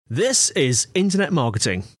This is Internet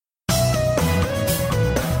Marketing.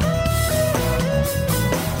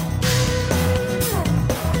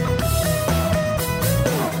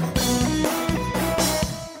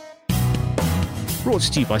 Brought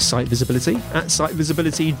to you by Site Visibility at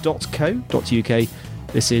sitevisibility.co.uk.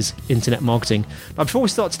 This is Internet Marketing. Now, before we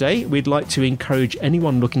start today, we'd like to encourage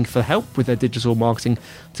anyone looking for help with their digital marketing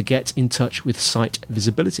to get in touch with Site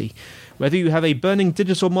Visibility. Whether you have a burning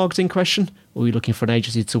digital marketing question or you're looking for an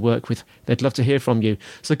agency to work with, they'd love to hear from you.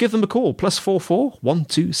 So give them a call, +44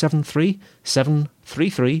 1273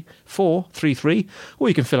 733 433, or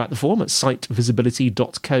you can fill out the form at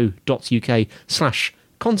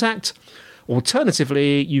sitevisibility.co.uk/contact.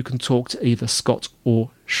 Alternatively, you can talk to either Scott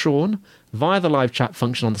or Sean via the live chat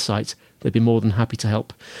function on the site. They'd be more than happy to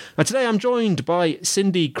help. Now, today I'm joined by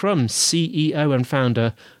Cindy Krum, CEO and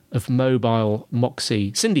founder of Mobile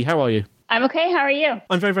Moxie. Cindy, how are you? I'm okay. How are you?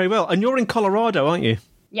 I'm very, very well. And you're in Colorado, aren't you?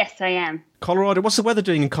 Yes, I am. Colorado. What's the weather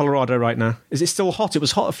doing in Colorado right now? Is it still hot? It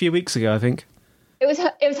was hot a few weeks ago, I think. It was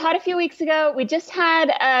hot a few weeks ago. We just had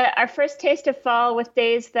our first taste of fall with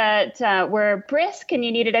days that were brisk and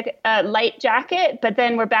you needed a light jacket, but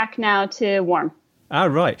then we're back now to warm. Ah,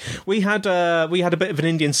 right. We had a bit of an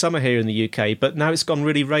Indian summer here in the UK, but now it's gone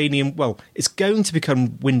really rainy and, well, it's going to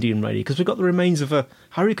become windy and rainy because we've got the remains of a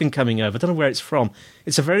hurricane coming over. I don't know where it's from.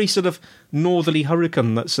 It's a very sort of northerly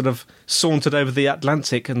hurricane that sort of sauntered over the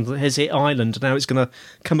Atlantic and has hit Ireland. Now it's going to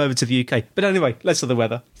come over to the UK. But anyway, let's have the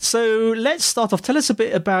weather. So let's start off. Tell us a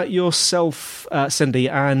bit about yourself, Cindy,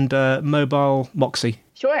 and Mobile Moxie.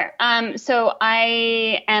 Sure. So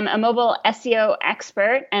I am a mobile SEO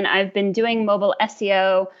expert, and I've been doing mobile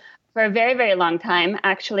SEO for a very, very long time,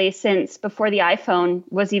 actually, since before the iPhone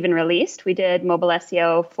was even released. We did mobile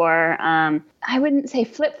SEO for, I wouldn't say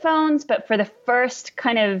flip phones, but for the first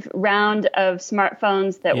kind of round of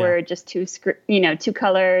smartphones that were just two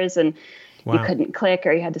colors and you couldn't click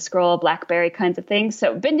or you had to scroll, BlackBerry kinds of things.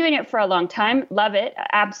 So been doing it for a long time. Love it.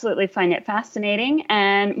 Absolutely find it fascinating.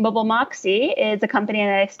 And Mobile Moxie is a company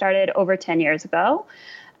that I started over 10 years ago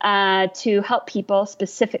to help people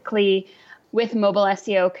specifically with mobile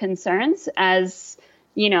SEO concerns. As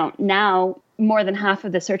you know, now more than half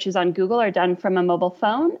of the searches on Google are done from a mobile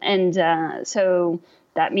phone. And so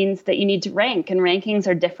that means that you need to rank, and rankings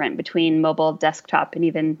are different between mobile, desktop, and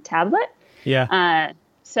even tablet. Yeah.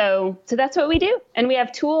 So that's what we do. And we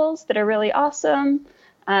have tools that are really awesome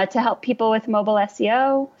to help people with mobile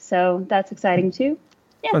SEO. So that's exciting too.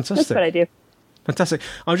 Yeah, fantastic. That's what I do. Fantastic.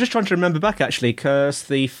 I was just trying to remember back, actually,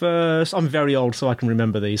 because I'm very old, so I can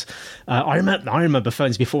remember these. I remember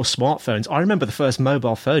phones before smartphones. I remember the first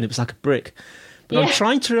mobile phone. It was like a brick. But I'm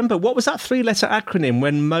trying to remember, what was that three-letter acronym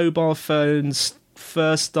when mobile phones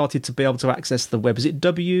first started to be able to access the web? Is it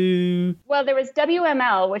W? Well, there was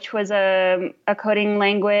WML, which was a coding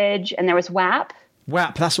language, and there was WAP.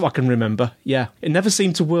 WAP, that's what I can remember. Yeah, it never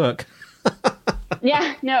seemed to work.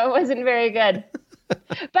 Yeah, no, it wasn't very good.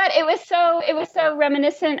 But it was so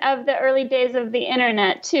reminiscent of the early days of the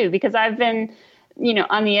internet too, because I've been,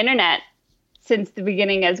 on the internet since the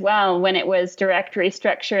beginning as well, when it was directory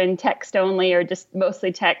structure and text only, or just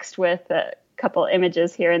mostly text with a couple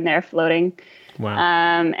images here and there floating.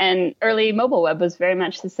 Wow. And early mobile web was very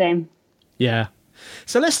much the same. Yeah.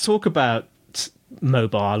 So let's talk about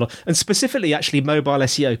mobile, and specifically actually mobile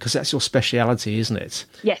SEO, because that's your speciality, isn't it?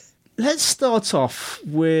 Yes. Let's start off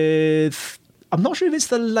with, I'm not sure if it's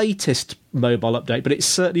the latest mobile update, but it's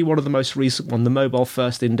certainly one of the most recent one, the mobile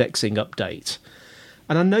first indexing update.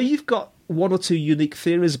 And I know you've got one or two unique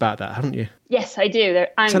theories about that, haven't you? Yes, I do.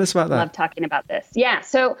 Tell us about that. I love talking about this. Yeah.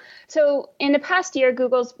 So in the past year,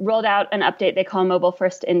 Google's rolled out an update they call mobile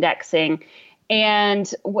first indexing. And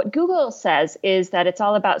what Google says is that it's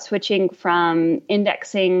all about switching from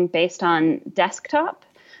indexing based on desktop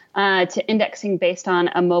to indexing based on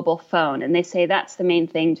a mobile phone. And they say that's the main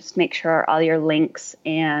thing. Just make sure all your links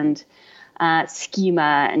and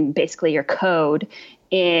schema and basically your code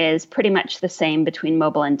is pretty much the same between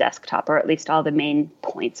mobile and desktop, or at least all the main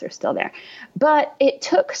points are still there. But it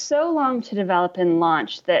took so long to develop and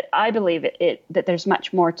launch that I believe that there's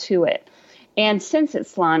much more to it. And since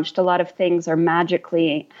it's launched, a lot of things are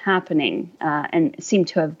magically happening and seem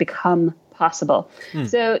to have become possible.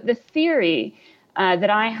 So the theory that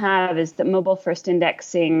I have is that mobile first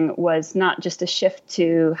indexing was not just a shift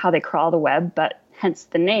to how they crawl the web, but hence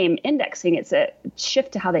the name indexing. It's a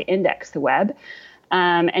shift to how they index the web.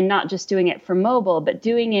 And not just doing it for mobile, but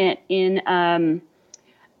doing it in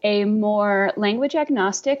a more language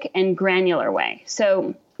agnostic and granular way.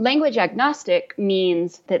 So language agnostic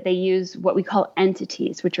means that they use what we call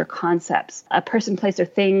entities, which are concepts. A person, place, or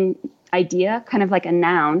thing idea, kind of like a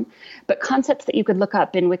noun, but concepts that you could look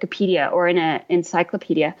up in Wikipedia or in an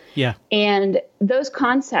encyclopedia. Yeah. And those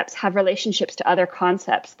concepts have relationships to other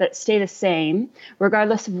concepts that stay the same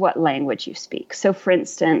regardless of what language you speak. So for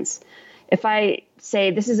instance, if I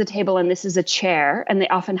say this is a table and this is a chair, and they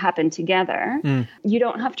often happen together, you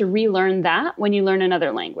don't have to relearn that when you learn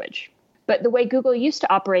another language. But the way Google used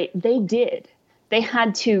to operate, they did. They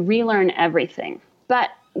had to relearn everything. But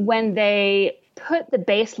when they put the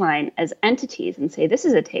baseline as entities and say, this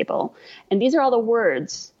is a table, and these are all the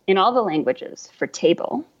words in all the languages for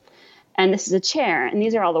table, and this is a chair, and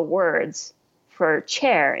these are all the words for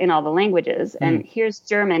chair in all the languages, and here's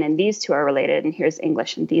German, and these two are related, and here's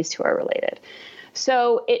English, and these two are related.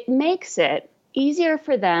 So it makes it easier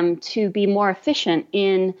for them to be more efficient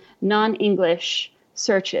in non-English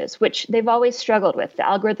searches, which they've always struggled with. The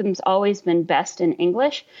algorithm's always been best in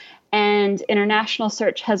English, and international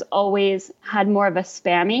search has always had more of a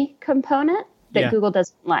spammy component that Google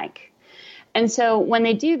doesn't like. And so when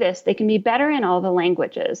they do this, they can be better in all the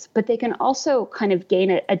languages, but they can also kind of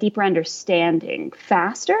gain a deeper understanding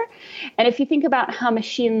faster. And if you think about how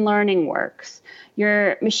machine learning works,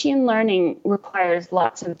 your machine learning requires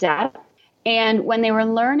lots of data. And when they were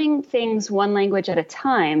learning things one language at a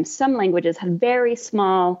time, some languages had very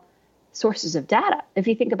small sources of data. If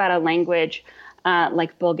you think about a language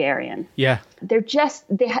like Bulgarian, the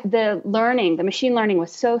machine learning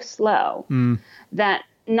was so slow that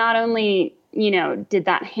not only did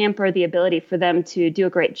that hamper the ability for them to do a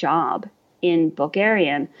great job in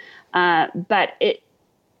Bulgarian, but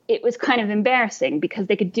it was kind of embarrassing because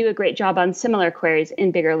they could do a great job on similar queries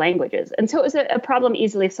in bigger languages. And so it was a problem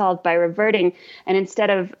easily solved by reverting, and instead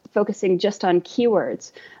of focusing just on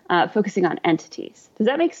keywords, focusing on entities. Does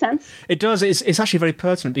that make sense? It does. It's actually very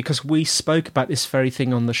pertinent because we spoke about this very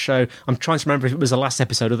thing on the show. I'm trying to remember if it was the last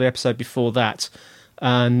episode or the episode before that.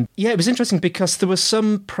 And yeah, it was interesting because there were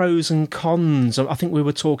some pros and cons. I think we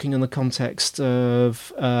were talking in the context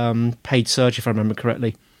of paid search, if I remember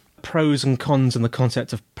correctly. Pros and cons in the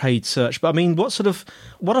concept of paid search. But I mean,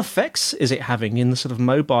 what effects is it having in the sort of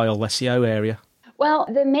mobile SEO area? Well,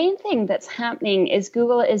 the main thing that's happening is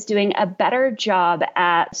Google is doing a better job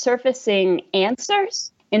at surfacing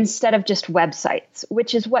answers instead of just websites,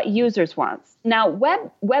 which is what users want. Now,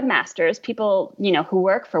 webmasters, people, who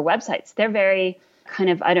work for websites, they're very kind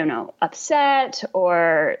of, upset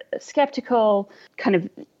or skeptical, kind of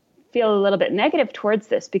feel a little bit negative towards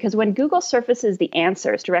this, because when Google surfaces the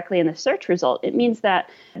answers directly in the search result, it means that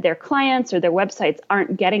their clients or their websites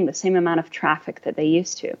aren't getting the same amount of traffic that they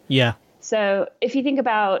used to. Yeah. So if you think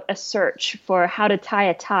about a search for how to tie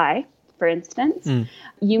a tie, for instance,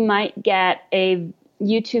 you might get a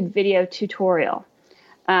YouTube video tutorial,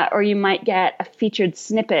 or you might get a featured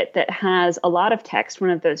snippet that has a lot of text,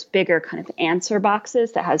 one of those bigger kind of answer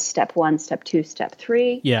boxes that has step 1, step 2, step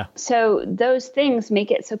 3. Yeah. So those things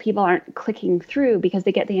make it so people aren't clicking through because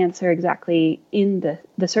they get the answer exactly in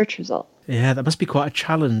the search result. Yeah, that must be quite a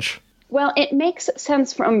challenge. Well, it makes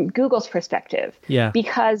sense from Google's perspective. Yeah.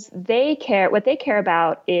 Because what they care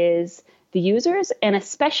about is the users, and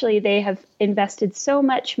especially they have invested so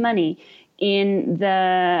much money in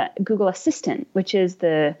the Google Assistant, which is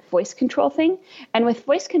the voice control thing. And with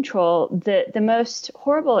voice control, the most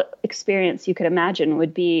horrible experience you could imagine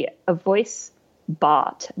would be a voice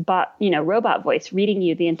robot voice reading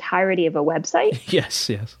you the entirety of a website. Yes.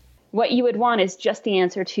 What you would want is just the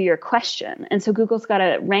answer to your question. And so Google's got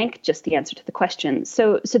to rank just the answer to the question.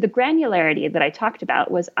 So the granularity that I talked about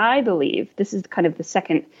was, I believe, this is kind of the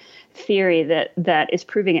second theory that is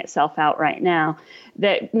proving itself out right now,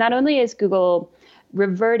 that not only is Google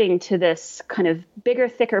reverting to this kind of bigger,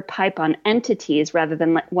 thicker pipe on entities rather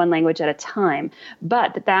than one language at a time,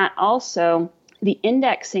 but that also the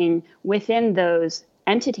indexing within those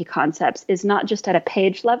entity concepts is not just at a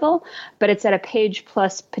page level, but it's at a page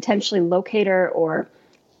plus potentially locator or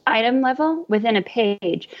item level within a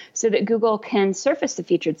page, so that Google can surface the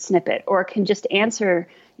featured snippet or can just answer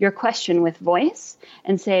your question with voice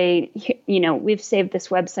and say, we've saved this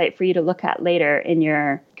website for you to look at later in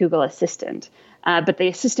your Google Assistant. But the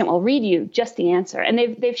assistant will read you just the answer. And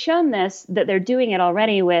they've shown this, that they're doing it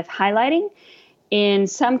already with highlighting. In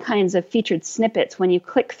some kinds of featured snippets, when you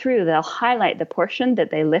click through, they'll highlight the portion that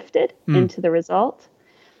they lifted into the result.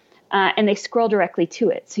 And they scroll directly to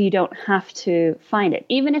it, so you don't have to find it.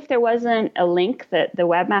 Even if there wasn't a link that the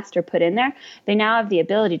webmaster put in there, they now have the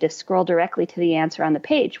ability to scroll directly to the answer on the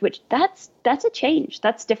page, which that's a change.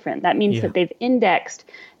 That's different. That means that they've indexed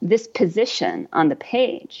this position on the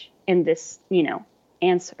page in this,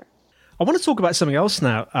 answer. I want to talk about something else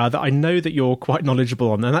now that I know that you're quite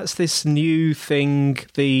knowledgeable on, and that's this new thing,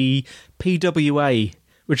 the PWA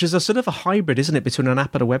which is a sort of a hybrid, isn't it, between an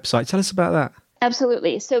app and a website. Tell us about that.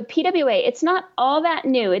 Absolutely. So PWA, it's not all that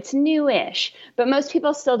new. It's newish, but most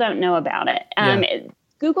people still don't know about it.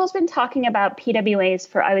 Google's been talking about PWAs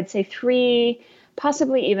for, I would say, 3,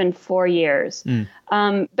 possibly even 4 years.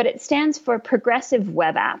 But it stands for Progressive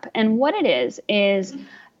Web App. And what it is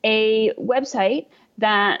a website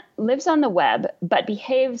that lives on the web but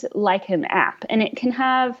behaves like an app. And it can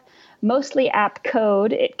have mostly app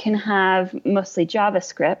code. It can have mostly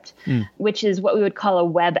JavaScript, which is what we would call a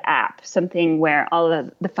web app, something where all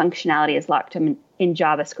of the functionality is locked in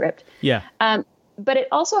JavaScript. Yeah. But it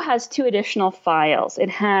also has 2 additional files. It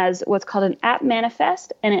has what's called an app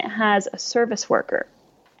manifest, and it has a service worker.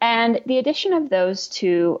 And the addition of those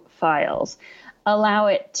 2 files allow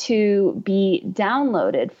it to be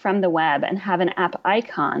downloaded from the web and have an app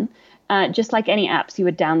icon, just like any apps you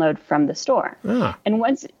would download from the store. And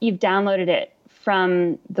once you've downloaded it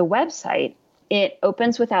from the website, it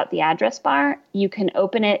opens without the address bar. You can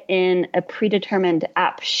open it in a predetermined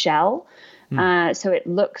app shell. So it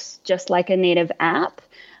looks just like a native app.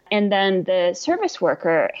 And then the service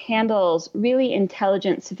worker handles really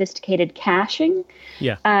intelligent, sophisticated caching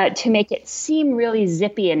to make it seem really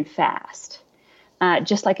zippy and fast,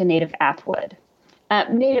 just like a native app would.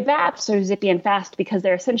 Native apps are zippy and fast because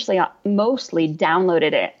they're essentially mostly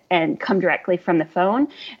downloaded it and come directly from the phone.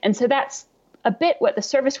 And so that's a bit what the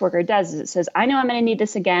service worker does is it says, I know I'm going to need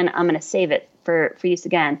this again. I'm going to save it for use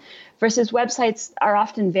again. Versus websites are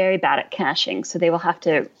often very bad at caching. So they will have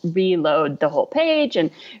to reload the whole page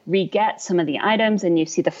and re-get some of the items. And you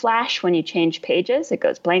see the flash when you change pages. It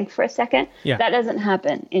goes blank for a second. That doesn't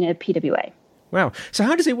happen in a PWA. Wow. So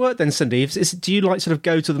how does it work then, Cindy? Do you like sort of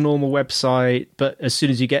go to the normal website, but as soon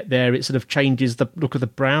as you get there, it sort of changes the look of the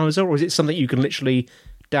browser? Or is it something you can literally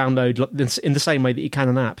download in the same way that you can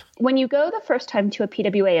an app? When you go the first time to a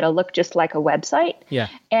PWA, it'll look just like a website. Yeah.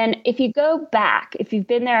 And if you go back, if you've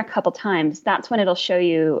been there a couple times, that's when it'll show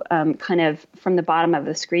you kind of from the bottom of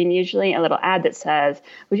the screen, usually a little ad that says,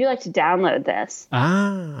 would you like to download this?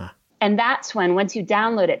 Ah. And that's when, once you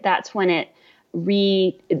download it, that's when it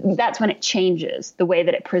changes the way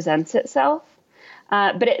that it presents itself.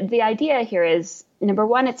 But the idea here is, number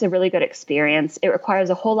one, it's a really good experience. It requires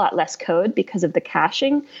a whole lot less code because of the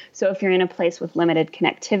caching. So if you're in a place with limited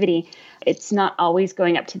connectivity, it's not always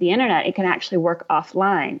going up to the internet. It can actually work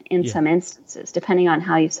offline in some instances, depending on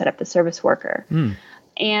how you set up the service worker.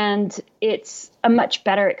 And it's a much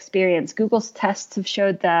better experience. Google's tests have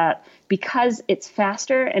showed that because it's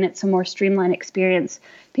faster and it's a more streamlined experience,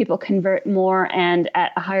 people convert more and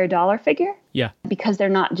at a higher dollar figure. Yeah. Because they're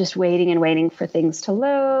not just waiting and waiting for things to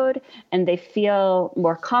load, and they feel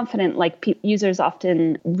more confident. Like users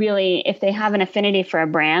often really, if they have an affinity for a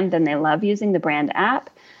brand, then they love using the brand app.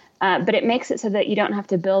 But it makes it so that you don't have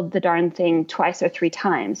to build the darn thing twice or 3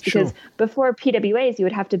 times. Because before PWAs, you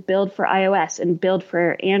would have to build for iOS and build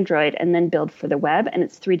for Android and then build for the web. And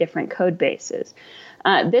it's 3 different code bases.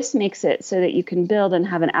 This makes it so that you can build and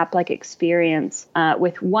have an app-like experience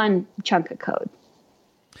with one chunk of code.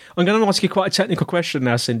 I'm going to ask you quite a technical question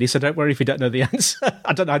now, Cindy, so don't worry if you don't know the answer.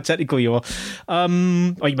 I don't know how technical you are.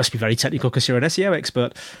 Well, you must be very technical because you're an SEO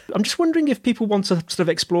expert. I'm just wondering if people want to sort of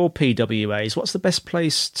explore PWAs, what's the best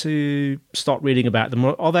place to start reading about them?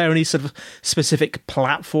 Are there any sort of specific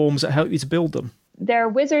platforms that help you to build them? There are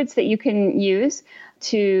wizards that you can use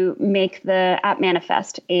to make the app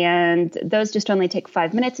manifest, and those just only take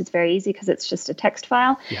 5 minutes. It's very easy because it's just a text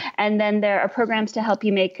file. And then there are programs to help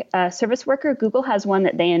you make a service worker. Google has one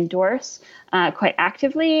that they endorse quite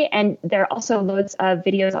actively, and there are also loads of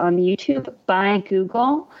videos on YouTube by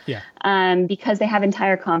Google because they have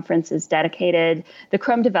entire conferences dedicated. The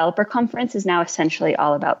Krum Developer Conference is now essentially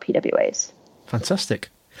all about PWAs. Fantastic.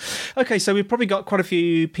 Okay, so we've probably got quite a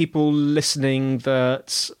few people listening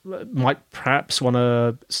that might perhaps want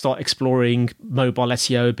to start exploring mobile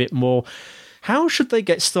SEO a bit more. How should they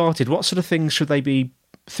get started? What sort of things should they be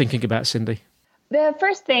thinking about, Cindy? The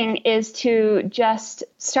first thing is to just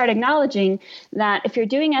start acknowledging that if you're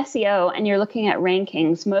doing SEO and you're looking at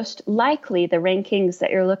rankings, most likely the rankings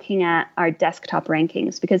that you're looking at are desktop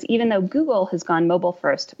rankings, because even though Google has gone mobile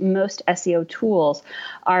first, most SEO tools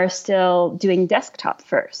are still doing desktop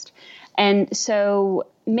first. And so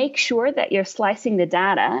make sure that you're slicing the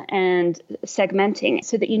data and segmenting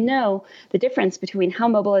so that you know the difference between how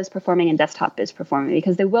mobile is performing and desktop is performing,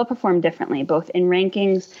 because they will perform differently, both in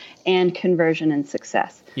rankings and conversion and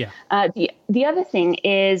success. The other thing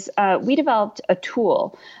is we developed a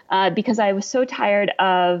tool because I was so tired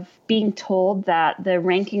of being told that the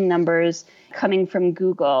ranking numbers coming from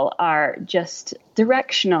Google are just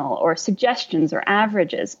directional or suggestions or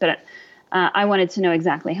averages. But I wanted to know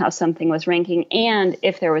exactly how something was ranking and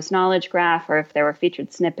if there was knowledge graph or if there were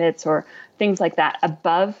featured snippets or things like that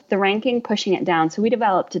above the ranking, pushing it down. So we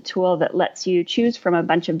developed a tool that lets you choose from a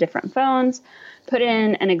bunch of different phones, put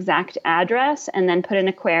in an exact address, and then put in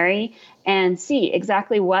a query and see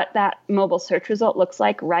exactly what that mobile search result looks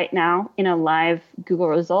like right now in a live Google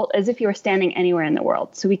result, as if you were standing anywhere in the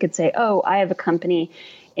world. So we could say, oh, I have a company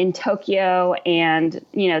in Tokyo and,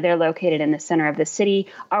 they're located in the center of the city.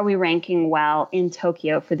 Are we ranking well in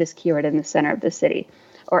Tokyo for this keyword in the center of the city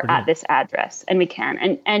or at this address? And we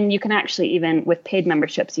can. And you can actually, even with paid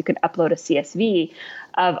memberships, you can upload a CSV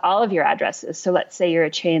of all of your addresses. So let's say you're a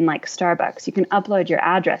chain like Starbucks. You can upload your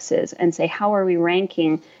addresses and say, how are we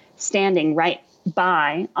ranking standing right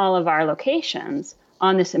by all of our locations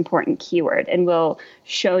on this important keyword? And we'll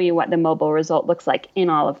show you what the mobile result looks like in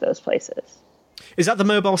all of those places. Is that the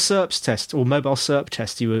mobile SERPs test or mobile SERP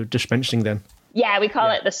test you were just mentioning then? Yeah, we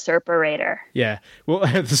call it the SERPerator. Yeah, well,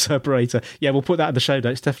 the SERPerator. Yeah, we'll put that in the show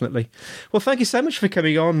notes, definitely. Well, thank you so much for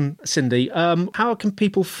coming on, Cindy. How can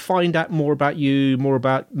people find out more about you, more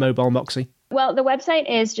about Mobile Moxie? Well, the website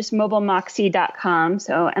is just mobilemoxie.com,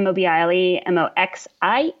 so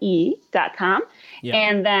mobilemoxie.com. Yeah.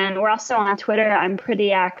 And then we're also on Twitter. I'm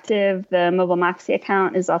pretty active. The Mobile Moxie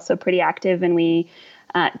account is also pretty active, and we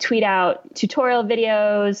tweet out tutorial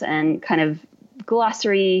videos and kind of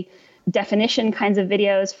glossary definition kinds of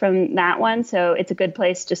videos from that one. So it's a good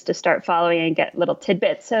place just to start following and get little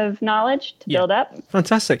tidbits of knowledge to build up.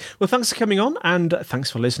 Fantastic. Well, thanks for coming on, and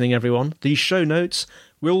thanks for listening, everyone. The show notes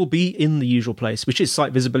will be in the usual place, which is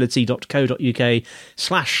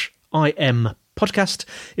sitevisibility.co.uk/IM podcast.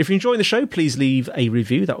 If you're enjoying the show, please leave a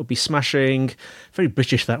review. That would be smashing. Very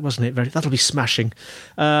British, that, wasn't it? That'll be smashing.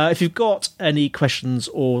 If you've got any questions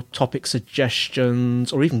or topic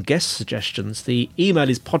suggestions or even guest suggestions, the email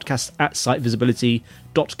is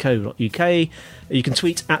podcast@sitevisibility.co.uk. You can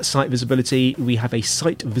tweet at sitevisibility. We have a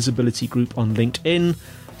site visibility group on LinkedIn.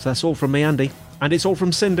 So that's all from me, Andy. And it's all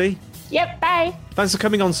from Cindy. Yep, bye. Thanks for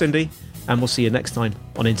coming on, Cindy. And we'll see you next time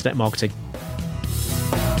on Internet Marketing.